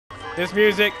This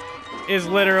music is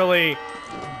literally...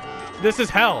 This is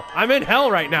hell. I'm in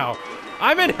hell right now.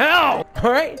 I'm in hell!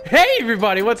 Alright? Hey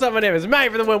everybody, what's up? My name is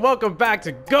MattieForTheWin. Welcome back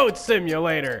to Goat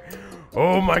Simulator.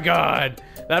 Oh my god.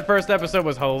 That first episode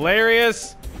was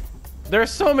hilarious. There's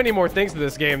so many more things to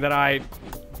this game that I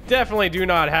definitely do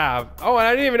not have. Oh, and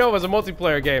I didn't even know it was a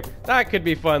multiplayer game. That could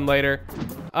be fun later.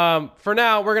 For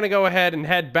now, we're gonna go ahead and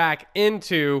head back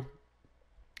into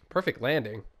Perfect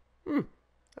Landing. I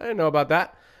didn't know about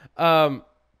that.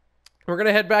 We're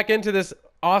gonna head back into this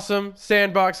awesome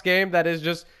sandbox game that is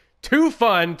just too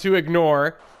fun to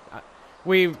ignore.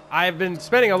 I've been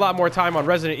spending a lot more time on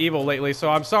Resident Evil lately, so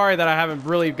I'm sorry that I haven't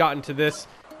really gotten to this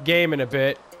game in a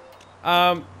bit.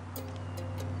 Perform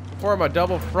a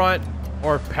double front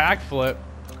or backflip.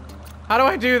 How do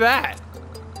I do that?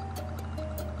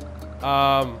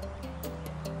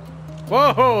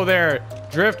 Whoa there,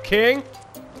 Drift King.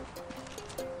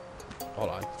 Hold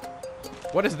on.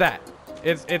 What is that?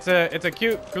 It's a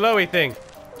cute glowy thing.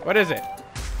 What is it?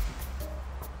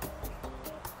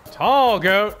 Tall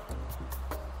goat.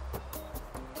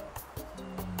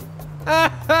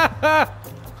 Oh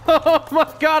my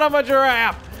god, I'm a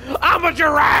giraffe. I'm a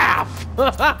giraffe.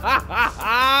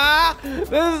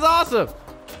 This is awesome.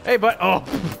 Hey, but oh,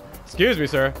 excuse me,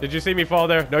 sir. Did you see me fall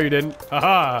there? No, you didn't.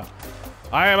 Haha.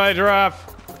 I am a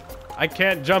giraffe. I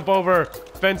can't jump over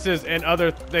fences and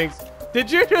other things. Did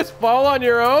you just fall on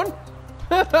your own?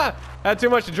 Had too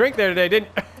much to drink there today, didn't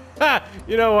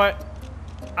you? Know what?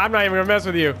 I'm not even gonna mess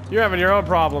with you. You're having your own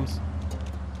problems.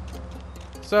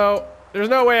 So, there's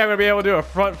no way I'm gonna be able to do a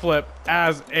front flip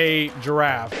as a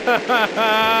giraffe.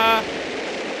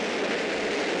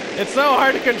 It's so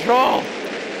hard to control.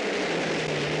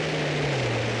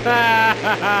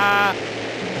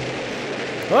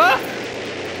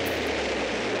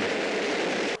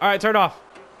 All right, turn off.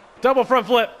 Double front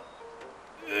flip.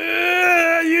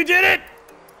 You did it.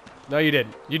 No, you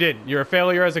didn't. You didn't. You're a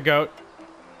failure as a goat.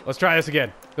 Let's try this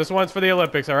again. This one's for the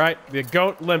Olympics, all right? The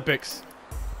Goat Olympics.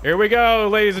 Here we go,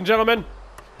 ladies and gentlemen.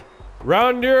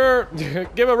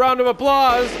 Give a round of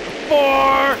applause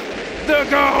for the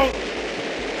goat.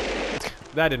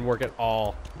 That didn't work at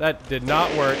all. That did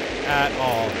not work at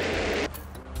all.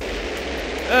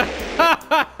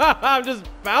 I'm just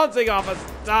bouncing off of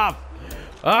stuff.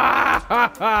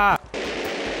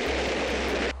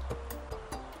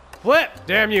 Flip,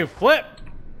 damn you, flip.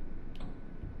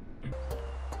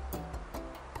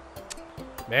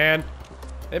 Man,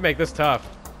 they make this tough.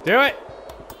 Do it.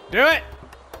 Do it.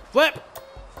 Flip.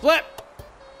 Flip.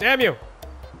 Damn you.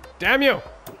 Damn you.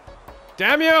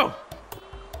 Damn you.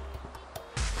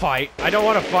 Fight. I don't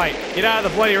want to fight. Get out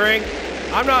of the bloody ring.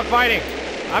 I'm not fighting.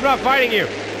 I'm not fighting you.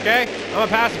 Okay? I'm a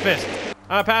pacifist.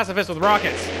 I'm a pacifist with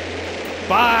rockets.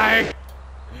 Bye.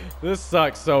 This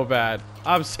sucks so bad.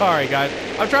 I'm sorry, guys.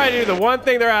 I'm trying to do the one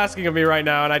thing they're asking of me right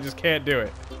now, and I just can't do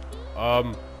it.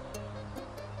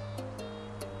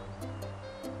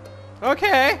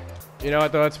 Okay. You know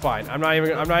what, though? It's fine. I'm not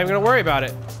even gonna worry about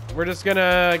it. We're just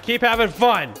gonna keep having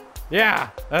fun.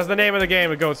 Yeah, that's the name of the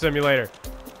game, a Goat Simulator.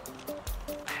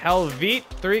 Helvete,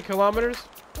 3 kilometers.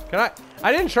 I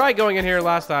didn't try going in here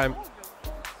last time.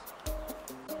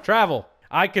 Travel.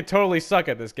 I could totally suck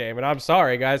at this game, and I'm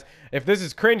sorry, guys. If this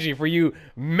is cringy for you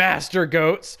master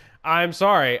goats, I'm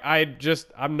sorry.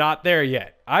 I'm not there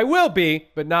yet. I will be,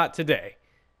 but not today.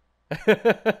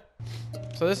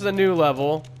 So this is a new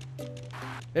level.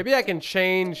 Maybe I can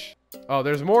change... Oh,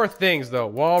 there's more things, though.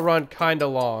 Wall run kinda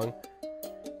long.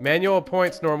 Manual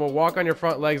points normal. Walk on your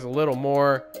front legs a little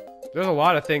more. There's a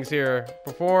lot of things here.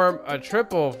 Perform a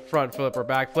triple front flip or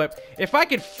back flip. If I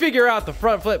could figure out the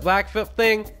front flip, back flip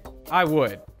thing, I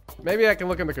would. Maybe I can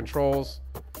look in the controls.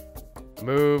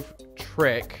 Move,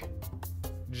 trick,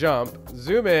 jump,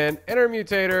 zoom in, enter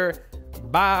mutator,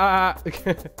 bye.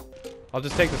 I'll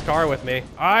just take this car with me.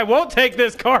 I won't take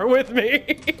this car with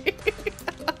me.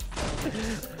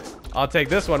 I'll take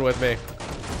this one with me.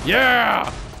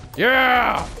 Yeah!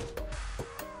 Yeah!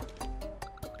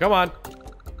 Come on.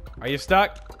 Are you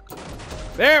stuck?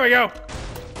 There we go.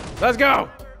 Let's go.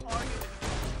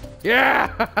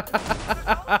 Yeah!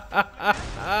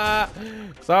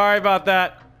 Sorry about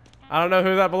that. I don't know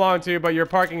who that belonged to, but your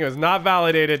parking is not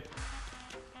validated.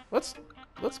 Let's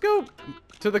go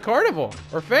to the carnival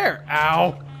or fair.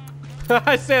 Ow.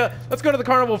 I say let's go to the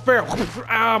carnival fair.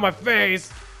 Ow, my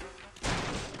face.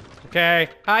 Okay.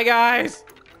 Hi guys.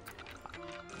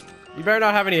 You better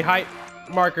not have any height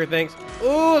marker things.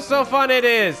 Ooh, so fun it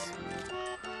is.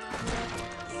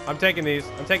 I'm taking these.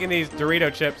 I'm taking these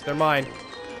Dorito chips. They're mine.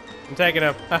 I'm taking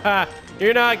them. Haha.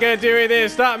 You're not gonna do anything to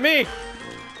stop me.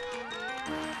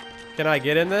 Can I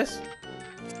get in this?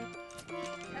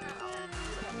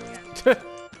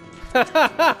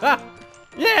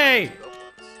 Yay!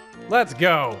 Let's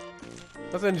go.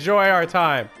 Let's enjoy our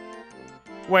time.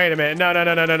 Wait a minute. No, no,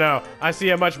 no, no, no, no. I see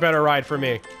a much better ride for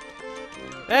me.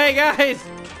 Hey, guys!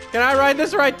 Can I ride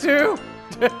this ride too?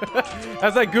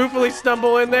 As I goofily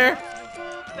stumble in there.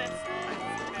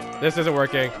 This isn't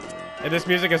working. And this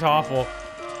music is awful.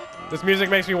 This music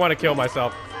makes me want to kill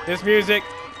myself. This music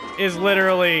is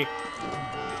literally...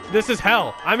 This is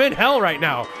hell. I'm in hell right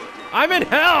now. I'm in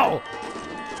hell!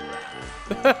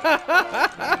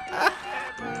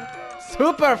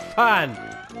 Super fun!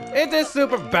 It is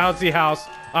super bouncy house.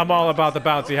 I'm all about the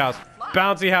bouncy house.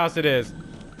 Bouncy house it is.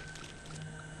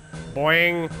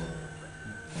 Boing.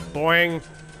 Boing.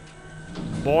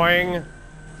 Boing.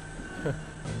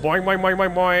 Boing, boing, boing,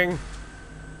 boing, boing.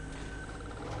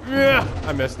 Yeah,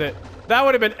 I missed it. That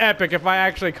would have been epic if I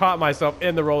actually caught myself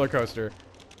in the roller coaster.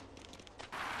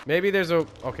 Maybe there's a...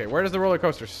 Okay, where does the roller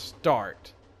coaster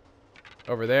start?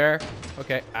 Over there.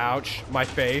 Okay, ouch. My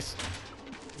face.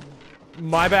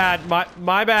 My bad.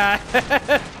 My bad.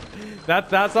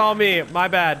 That's all me. My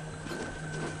bad.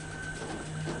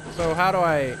 So how do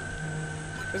I...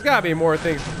 There's gotta be more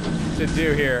things to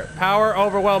do here. Power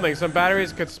overwhelming. Some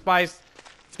batteries could spice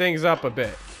things up a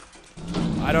bit.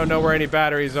 I don't know where any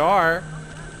batteries are.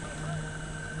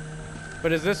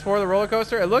 But is this for the roller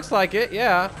coaster? It looks like it,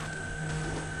 yeah.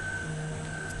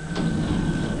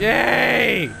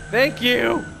 Yay! Thank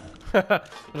you!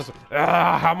 Just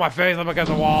have my face up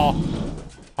against the wall.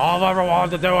 All I ever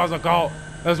wanted to do was go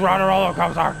is run a roller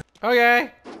coaster.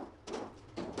 Okay.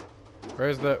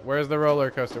 Where's the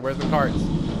roller coaster? Where's the carts?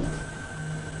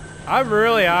 I'm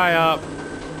really high up.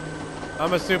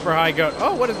 I'm a super high goat.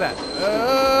 Oh, what is that?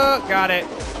 Got it.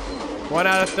 1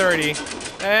 out of 30.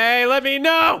 Hey, let me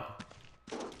know.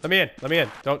 Let me in. Let me in.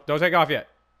 Don't take off yet.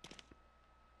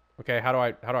 Okay, how do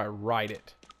I ride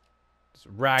it?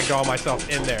 Just ragdoll myself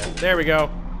in there. There we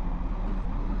go.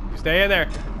 Stay in there.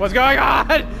 What's going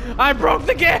on? I broke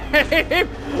the game.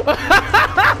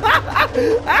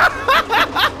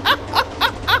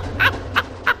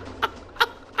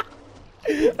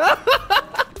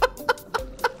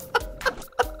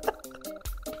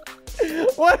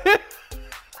 What?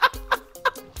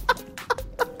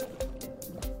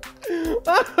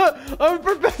 I'm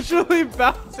perpetually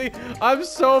bouncing. I'm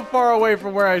so far away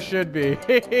from where I should be.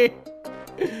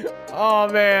 Oh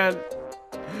man.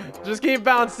 Just keep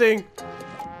bouncing.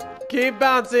 Keep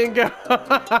bouncing. Go.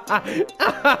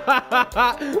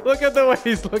 Look at the way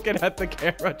he's looking at the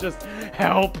camera. Just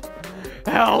help.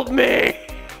 Help me.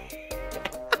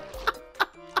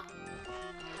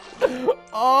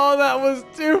 Oh, that was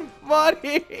too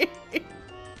funny.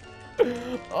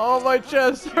 Oh, my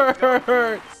chest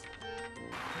hurts.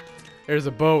 There's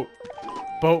a boat.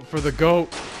 Boat for the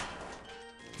goat.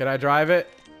 Can I drive it?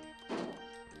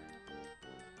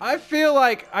 I feel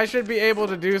like I should be able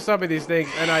to do some of these things,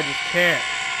 and I just can't.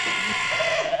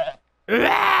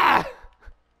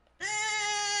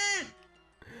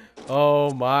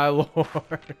 Oh, my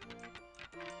Lord.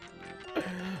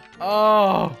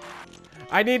 Oh.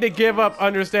 I need to give up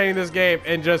understanding this game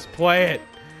and just play it.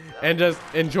 And just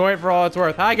enjoy it for all it's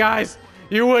worth. Hi, guys.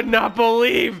 You would not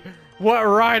believe what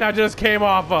ride I just came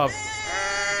off of.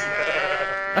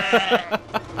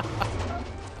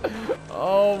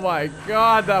 Oh my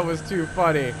god, that was too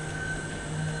funny.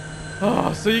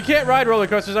 Oh, so you can't ride roller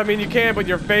coasters. I mean, you can, but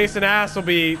your face and ass will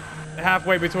be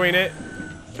halfway between it.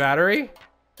 Battery?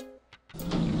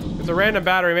 It's a random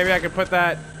battery. Maybe I could put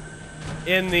that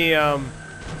in the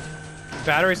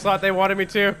battery slot they wanted me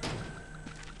to.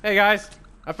 Hey guys,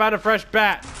 I found a fresh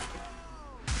bat.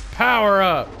 Power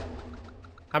up.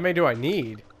 How many do I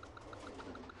need?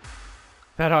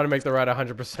 That ought to make the ride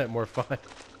 100% more fun.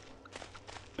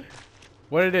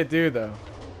 What did it do though?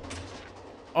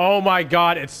 Oh my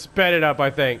god, it sped it up, I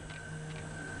think.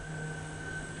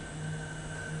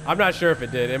 I'm not sure if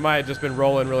it did. It might have just been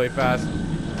rolling really fast.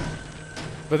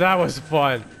 But that was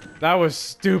fun. That was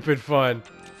stupid fun.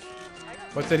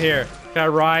 What's in here? Can I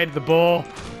ride the bull?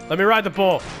 Let me ride the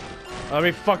bull. Let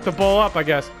me fuck the bull up, I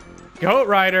guess. Goat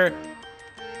rider.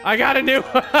 I got a new...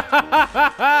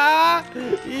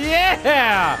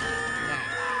 Yeah!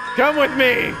 Come with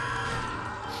me!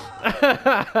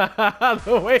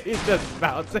 The way he's just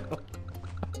bouncing.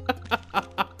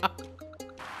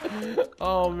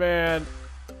 Oh, man.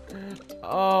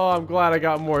 Oh, I'm glad I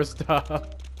got more stuff.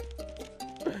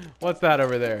 What's that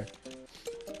over there?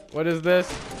 What is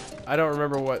this? I don't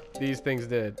remember what these things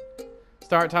did.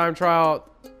 Start time trial.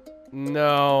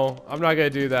 No, I'm not gonna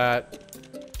do that.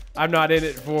 I'm not in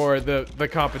it for the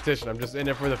competition. I'm just in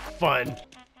it for the fun.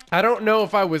 I don't know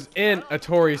if I was in a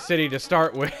Tory city to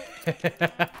start with.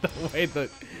 The way the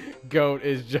goat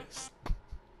is just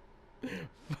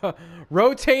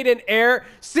rotate in air.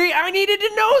 See, I needed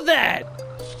to know that.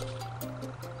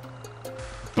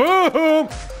 Boom!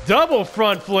 Double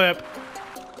front flip.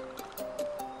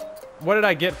 What did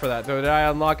I get for that, though? Did I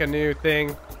unlock a new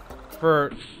thing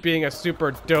for being a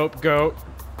super dope goat?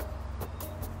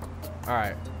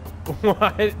 Alright.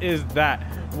 What is that?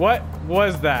 What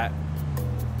was that?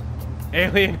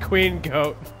 Alien Queen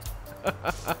Goat.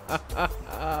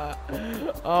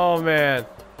 Oh, man.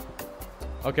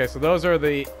 Okay, so those are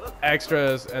the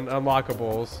extras and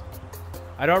unlockables.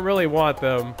 I don't really want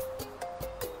them.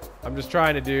 I'm just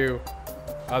trying to do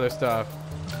other stuff.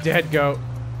 Dead goat.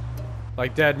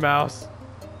 Like dead mouse.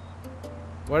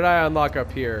 What did I unlock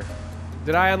up here?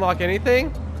 Did I unlock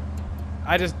anything?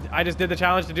 I just did the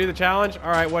challenge to do the challenge?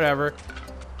 Alright, whatever.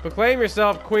 Proclaim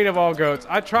yourself queen of all goats.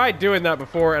 I tried doing that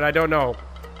before and I don't know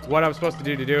what I'm supposed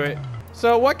to do it.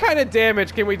 So what kind of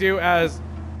damage can we do as...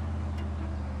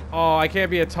 Oh, I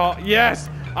can't be a tall... Yes!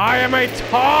 I am a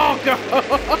tall goat!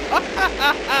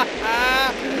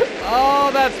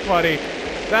 Oh, that's funny.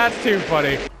 That's too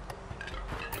funny.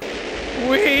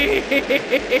 Whee!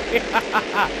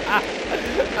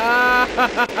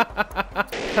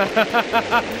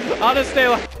 I'll just stay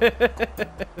like this.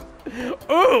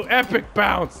 Ooh, epic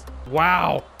bounce.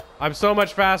 Wow. I'm so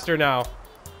much faster now.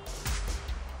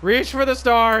 Reach for the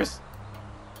stars.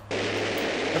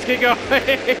 Let's get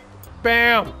going.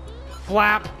 Bam.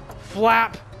 Flap.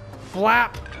 Flap.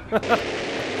 Flap.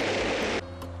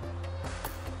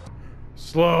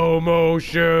 Slow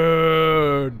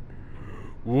motion.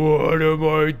 What am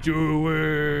I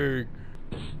doing?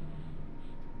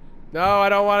 No, I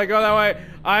don't want to go that way.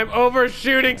 I'm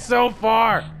overshooting so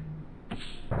far.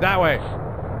 That way.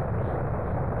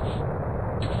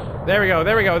 There we go.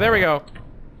 There we go. There we go.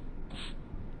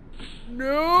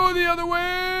 No, the other way.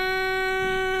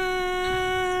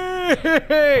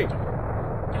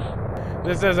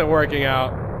 This isn't working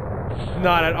out.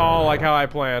 Not at all like how I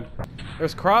planned.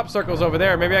 There's crop circles over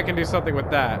there. Maybe I can do something with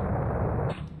that.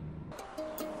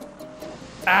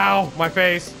 Ow! My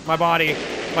face, my body,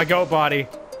 my goat body.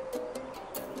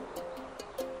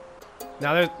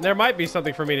 Now there might be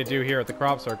something for me to do here at the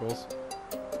crop circles.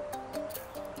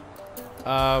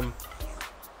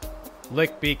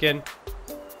 Lick beacon.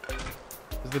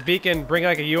 Does the beacon bring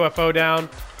like a UFO down?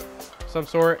 Some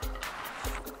sort?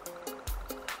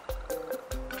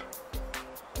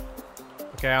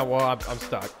 Okay, well, I'm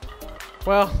stuck.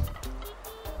 Well,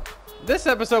 this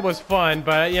episode was fun,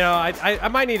 but you know, I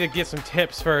might need to get some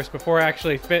tips first before I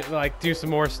actually do some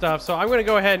more stuff. So I'm gonna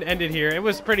go ahead and end it here. It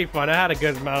was pretty fun. I had a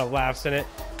good amount of laughs in it.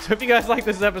 So if you guys like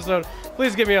this episode,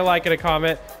 please give me a like and a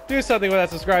comment. Do something with that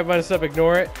subscribe button, so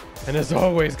ignore it. And as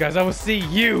always, guys, I will see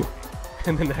you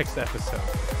in the next episode.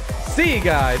 See you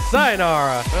guys.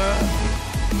 Sayonara.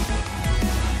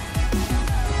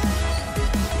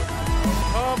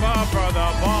 Come on for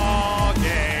the ball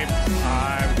game.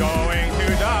 I'm going to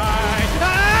die.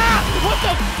 Ah! What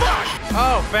the fuck?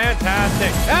 Oh,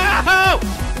 fantastic. Ow!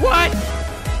 What?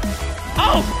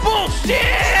 Oh,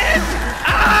 bullshit!